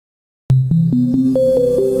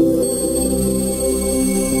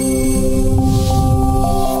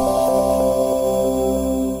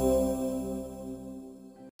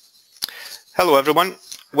Hello everyone,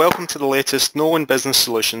 welcome to the latest Nolan Business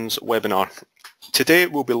Solutions webinar. Today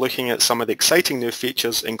we'll be looking at some of the exciting new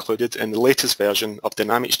features included in the latest version of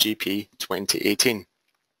Dynamics GP 2018.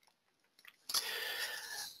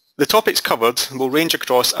 The topics covered will range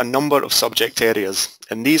across a number of subject areas,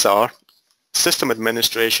 and these are system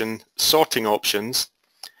administration, sorting options,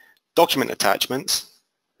 document attachments,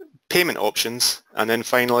 payment options, and then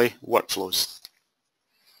finally workflows.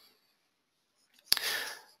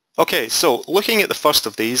 Okay, so looking at the first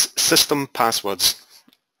of these, system passwords.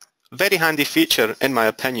 A very handy feature, in my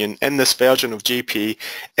opinion, in this version of GP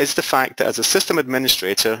is the fact that as a system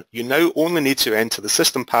administrator, you now only need to enter the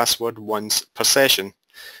system password once per session.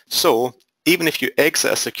 So, even if you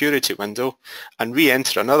exit a security window and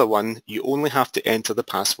re-enter another one, you only have to enter the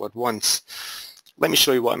password once. Let me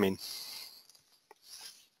show you what I mean.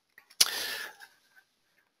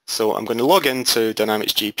 So I'm going to log into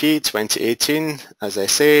Dynamics GP 2018, as I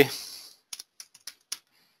say.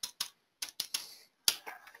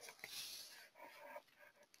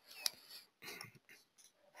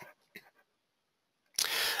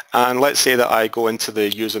 And let's say that I go into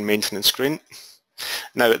the user maintenance screen.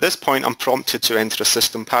 Now at this point I'm prompted to enter a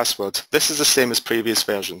system password. This is the same as previous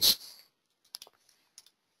versions.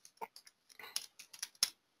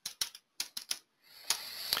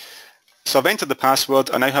 So I've entered the password.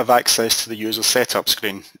 I now have access to the user setup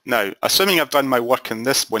screen. Now, assuming I've done my work in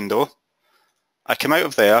this window, I come out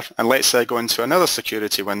of there and let's say I go into another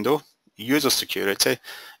security window, user security,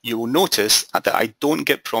 you will notice that I don't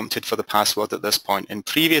get prompted for the password at this point. In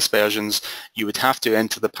previous versions, you would have to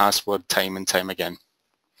enter the password time and time again.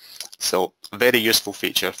 So, a very useful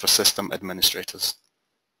feature for system administrators.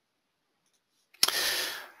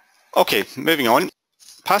 Okay, moving on.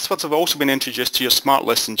 Passwords have also been introduced to your smart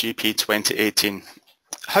list in GP 2018.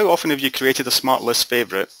 How often have you created a smart list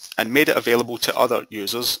favourite and made it available to other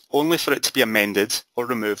users only for it to be amended or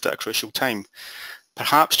removed at a crucial time,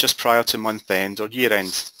 perhaps just prior to month end or year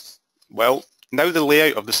end? Well, now the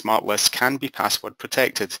layout of the smart list can be password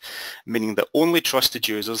protected, meaning that only trusted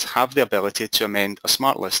users have the ability to amend a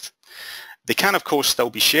smart list. They can of course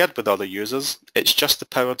still be shared with other users, it's just the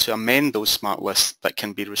power to amend those smart lists that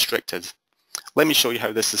can be restricted. Let me show you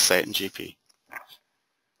how this is set in GP.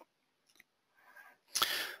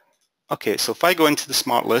 Okay, so if I go into the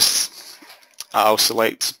smart lists, I'll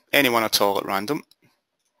select anyone at all at random.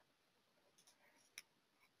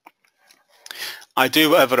 I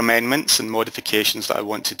do whatever amendments and modifications that I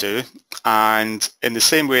want to do, and in the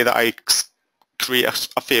same way that I create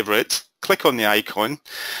a favourite, click on the icon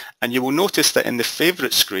and you will notice that in the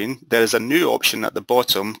favourite screen there is a new option at the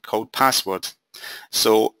bottom called password.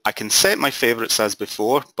 So I can set my favourites as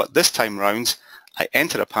before, but this time round I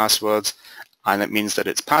enter a password and it means that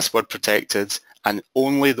it's password protected and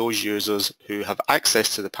only those users who have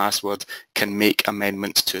access to the password can make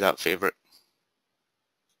amendments to that favourite.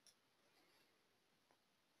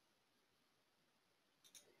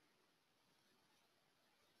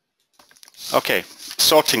 Okay,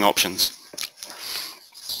 sorting options.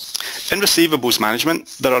 In receivables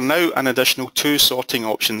management, there are now an additional 2 sorting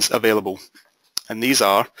options available, and these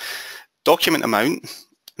are document amount,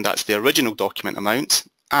 and that's the original document amount,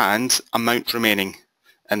 and amount remaining,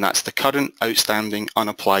 and that's the current outstanding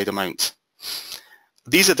unapplied amount.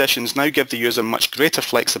 These additions now give the user much greater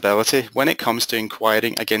flexibility when it comes to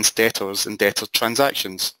inquiring against debtors and debtor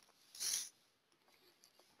transactions.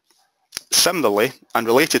 Similarly, and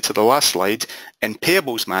related to the last slide, in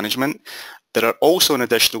payables management, there are also an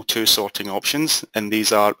additional 2 sorting options, and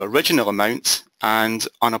these are original amount and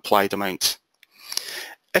unapplied amount.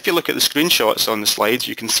 If you look at the screenshots on the slide,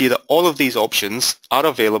 you can see that all of these options are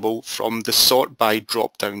available from the sort by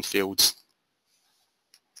drop-down fields.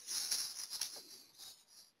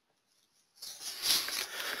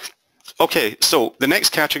 Okay, so the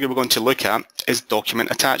next category we're going to look at is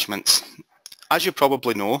document attachments. As you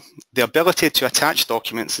probably know, the ability to attach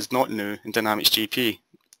documents is not new in Dynamics GP.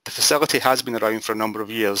 The facility has been around for a number of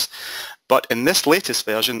years, but in this latest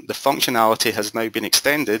version, the functionality has now been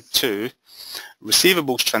extended to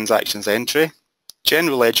receivables transactions entry,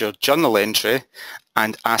 general ledger journal entry,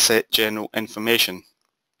 and asset general information.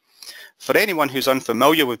 For anyone who's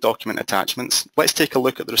unfamiliar with document attachments, let's take a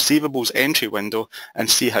look at the receivables entry window and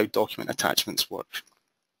see how document attachments work.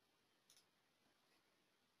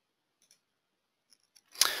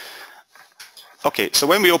 Okay, so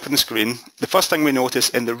when we open the screen, the first thing we notice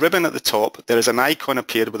in the ribbon at the top, there is an icon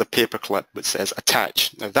appeared with a paperclip which says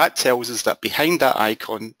attach. Now that tells us that behind that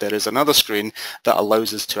icon there is another screen that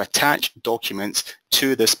allows us to attach documents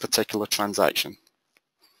to this particular transaction.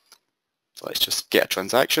 So let's just get a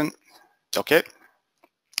transaction. Okay.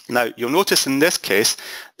 Now, you'll notice in this case,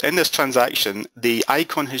 in this transaction, the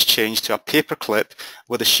icon has changed to a paperclip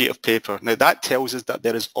with a sheet of paper. Now, that tells us that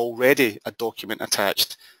there is already a document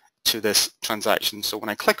attached to this transaction. So when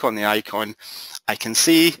I click on the icon, I can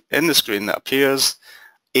see in the screen that appears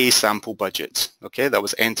a sample budget, okay, that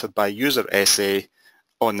was entered by user SA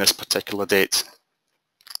on this particular date.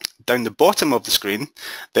 Down the bottom of the screen,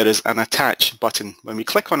 there is an attach button. When we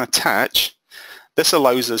click on attach, this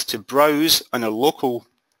allows us to browse on a local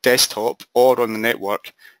desktop or on the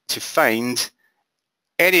network to find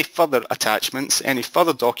any further attachments, any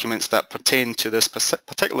further documents that pertain to this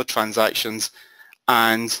particular transactions,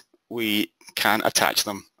 and we can attach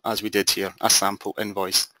them as we did here, a sample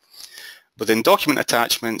invoice. Within document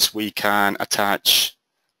attachments, we can attach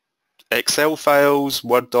Excel files,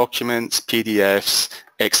 Word documents, PDFs,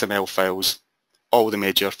 XML files, all the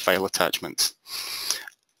major file attachments.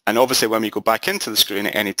 And obviously when we go back into the screen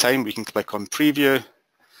at any time, we can click on preview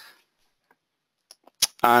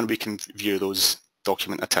and we can view those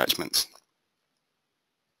document attachments.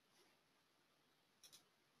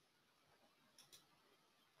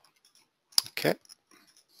 Okay.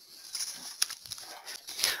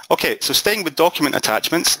 Okay, so staying with document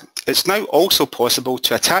attachments, it's now also possible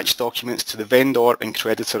to attach documents to the vendor and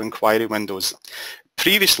creditor inquiry windows.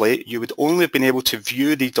 Previously, you would only have been able to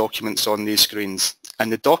view the documents on these screens,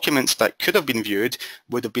 and the documents that could have been viewed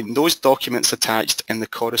would have been those documents attached in the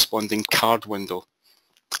corresponding card window.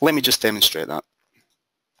 Let me just demonstrate that.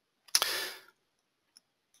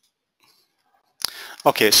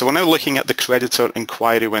 Okay, so we're now looking at the creditor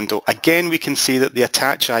inquiry window. Again, we can see that the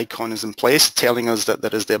attach icon is in place, telling us that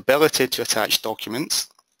there is the ability to attach documents.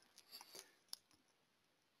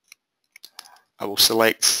 I will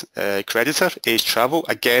select creditor, Ace Travel.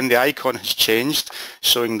 Again, the icon has changed,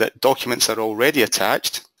 showing that documents are already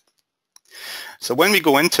attached. So when we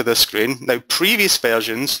go into this screen, now previous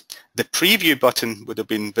versions, the preview button would have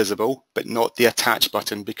been visible, but not the attach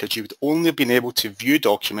button, because you would only have been able to view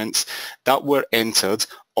documents that were entered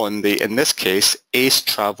on the, in this case, Ace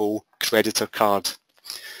Travel creditor card.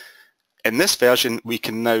 In this version, we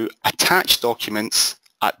can now attach documents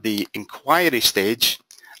at the inquiry stage,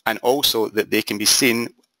 and also that they can be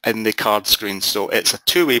seen in the card screen. So it's a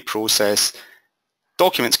two-way process.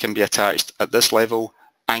 Documents can be attached at this level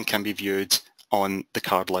and can be viewed on the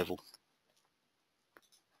card level.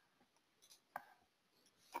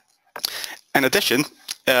 In addition,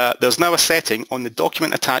 there's now a setting on the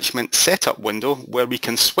document attachment setup window where we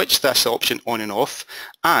can switch this option on and off,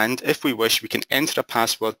 and if we wish, we can enter a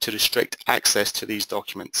password to restrict access to these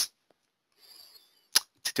documents.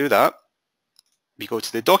 To do that, we go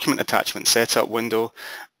to the document attachment setup window.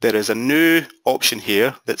 There is a new option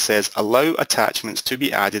here that says allow attachments to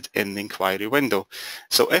be added in the inquiry window.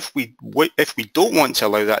 So if we don't want to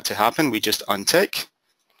allow that to happen, we just untick.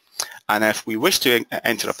 And if we wish to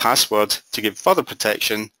enter a password to give further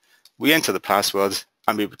protection, we enter the password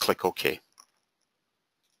and we would click OK.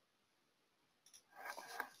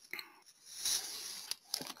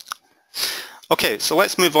 Okay, so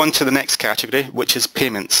let's move on to the next category, which is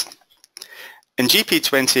payments. In GP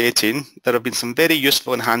 2018, there have been some very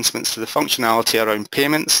useful enhancements to the functionality around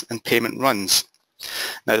payments and payment runs.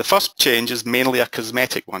 Now, the first change is mainly a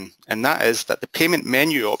cosmetic one, and that is that the payment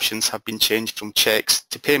menu options have been changed from checks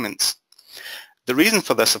to payments. The reason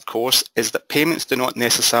for this, of course, is that payments do not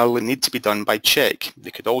necessarily need to be done by check. They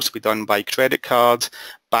could also be done by credit card,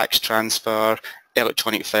 BACS transfer,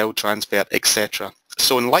 electronic file transfer, etc.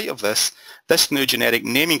 So in light of this, this new generic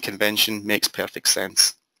naming convention makes perfect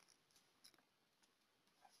sense.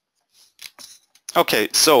 Okay,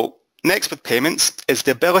 so next with payments is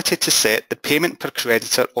the ability to set the payment per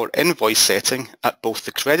creditor or invoice setting at both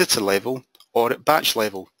the creditor level or at batch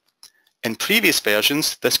level. In previous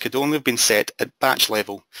versions, this could only have been set at batch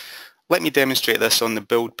level. Let me demonstrate this on the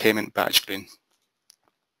Build Payment Batch screen.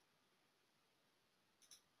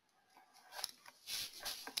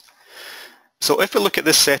 So if we look at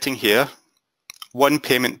this setting here, one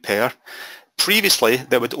payment per, previously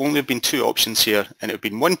there would only have been two options here, and it would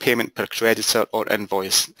have been one payment per creditor or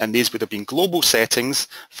invoice, and these would have been global settings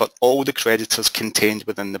for all the creditors contained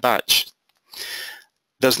within the batch.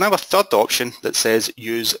 There's now a third option that says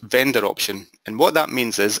use vendor option, and what that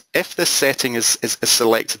means is if this setting is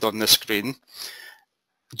selected on the screen,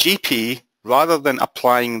 GP, rather than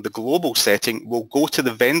applying the global setting, will go to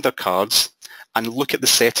the vendor cards and look at the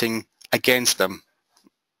setting against them.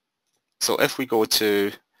 So if we go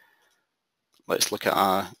to, let's look at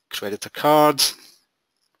our creditor cards,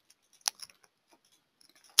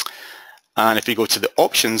 and if we go to the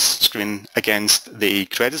options screen against the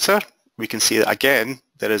creditor, we can see that again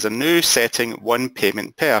there is a new setting, one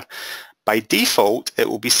payment per. By default, it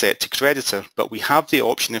will be set to creditor, but we have the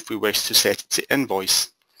option if we wish to set it to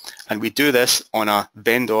invoice. And we do this on a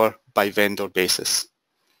vendor by vendor basis.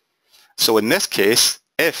 So in this case,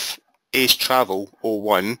 if Ace Travel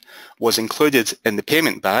 01 was included in the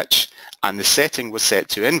payment batch and the setting was set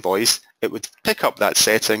to invoice, it would pick up that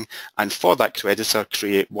setting and for that creditor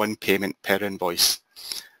create one payment per invoice.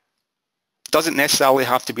 Doesn't necessarily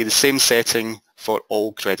have to be the same setting for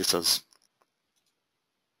all creditors.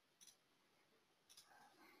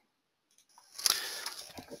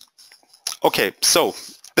 Okay, so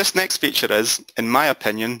this next feature is, in my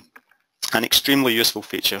opinion, an extremely useful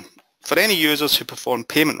feature. For any users who perform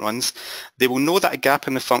payment runs, they will know that a gap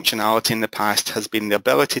in the functionality in the past has been the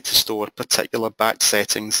ability to store particular batch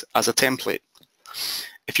settings as a template.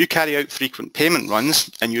 If you carry out frequent payment runs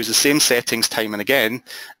and use the same settings time and again,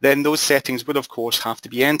 then those settings would of course have to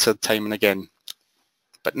be entered time and again.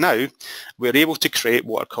 But now we're able to create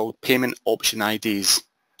what are called payment option IDs,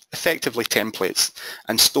 effectively templates,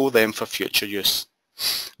 and store them for future use.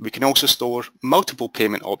 We can also store multiple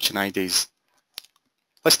payment option IDs.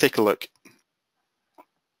 Let's take a look.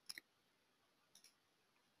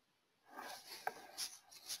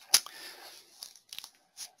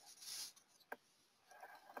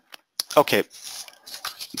 Okay,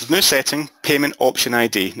 the new setting, payment option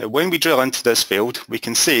ID. Now when we drill into this field, we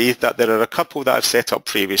can see that there are a couple that I've set up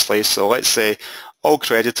previously. So let's say all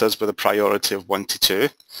creditors with a priority of 1 to 2.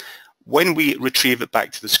 When we retrieve it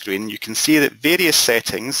back to the screen, you can see that various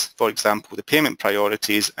settings, for example, the payment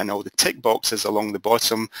priorities and all the tick boxes along the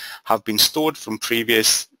bottom have been stored from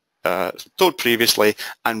previously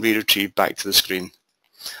and re-retrieved back to the screen.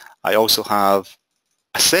 I also have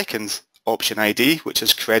a second option ID, which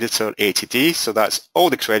is creditor A to D, so that's all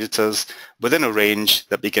the creditors within a range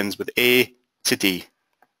that begins with A to D.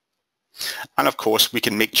 And of course, we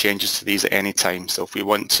can make changes to these at any time. So if we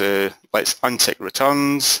want to, let's untick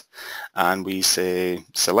returns, and we say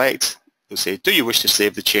select, we'll say, do you wish to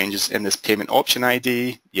save the changes in this payment option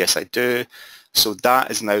ID? Yes, I do. So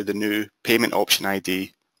that is now the new payment option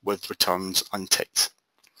ID with returns unticked.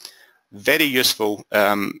 Very useful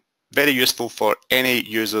for any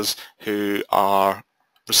users who are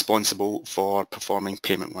responsible for performing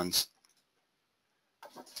payment runs.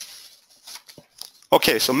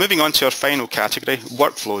 Okay, so moving on to our final category,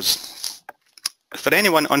 workflows. For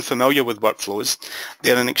anyone unfamiliar with workflows,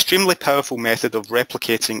 they're an extremely powerful method of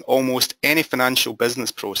replicating almost any financial business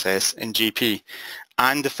process in GP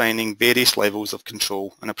and defining various levels of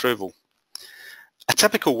control and approval. A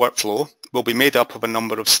typical workflow will be made up of a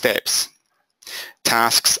number of steps,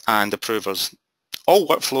 tasks and approvers. All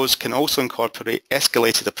workflows can also incorporate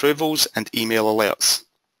escalated approvals and email alerts.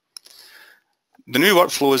 The new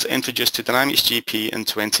workflows introduced to Dynamics GP in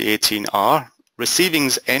 2018 are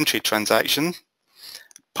receivings entry transaction,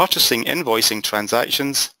 purchasing invoicing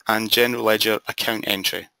transactions, and general ledger account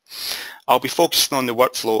entry. I'll be focusing on the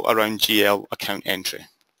workflow around GL account entry.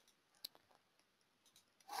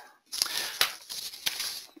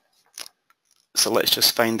 So let's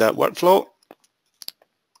just find that workflow.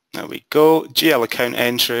 There we go, GL account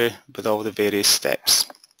entry with all the various steps.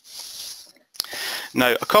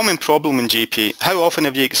 Now, a common problem in GP, how often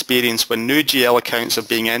have you experienced when new GL accounts are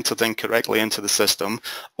being entered incorrectly into the system,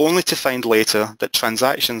 only to find later that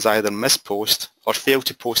transactions either mispost or fail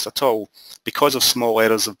to post at all because of small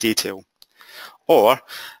errors of detail? Or,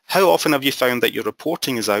 how often have you found that your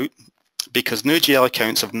reporting is out because new GL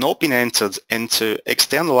accounts have not been entered into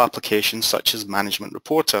external applications such as Management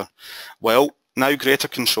Reporter? Well, now greater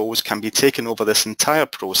controls can be taken over this entire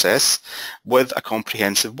process with a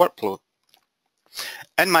comprehensive workflow.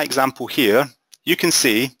 In my example here, you can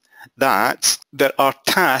see that there are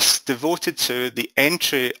tasks devoted to the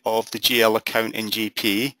entry of the GL account in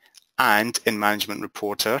GP and in Management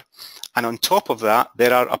Reporter, and on top of that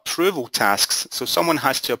there are approval tasks, so someone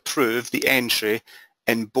has to approve the entry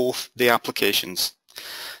in both the applications.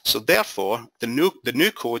 So therefore the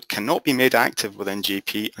new code cannot be made active within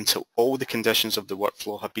GP until all the conditions of the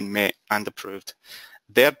workflow have been met and approved,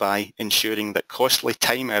 thereby ensuring that costly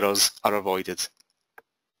time errors are avoided.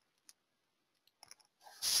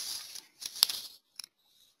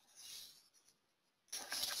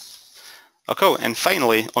 Okay, and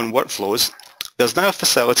finally on workflows, there's now a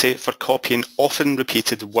facility for copying often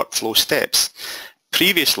repeated workflow steps.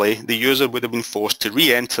 Previously, the user would have been forced to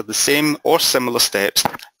re-enter the same or similar steps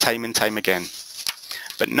time and time again.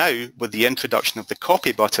 But now, with the introduction of the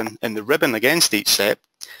copy button in the ribbon against each step,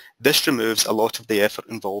 this removes a lot of the effort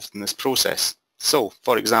involved in this process. So,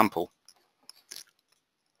 for example,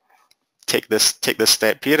 take this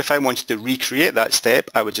step here. If I wanted to recreate that step,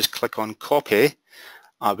 I would just click on copy.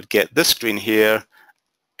 I would get this screen here.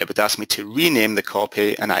 it would ask me to rename the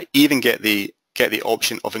copy, and I even get the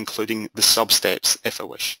option of including the sub-steps if I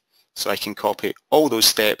wish. So I can copy all those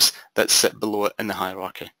steps that sit below it in the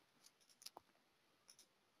hierarchy.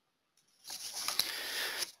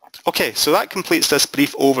 Okay, so that completes this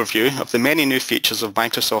brief overview of the many new features of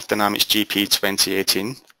Microsoft Dynamics GP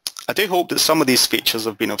 2018. I do hope that some of these features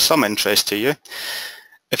have been of some interest to you.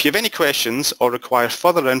 If you have any questions or require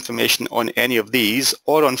further information on any of these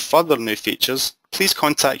or on further new features, please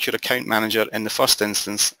contact your account manager in the first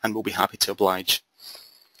instance and we'll be happy to oblige.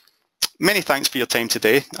 Many thanks for your time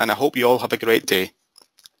today, and I hope you all have a great day.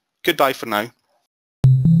 Goodbye for now.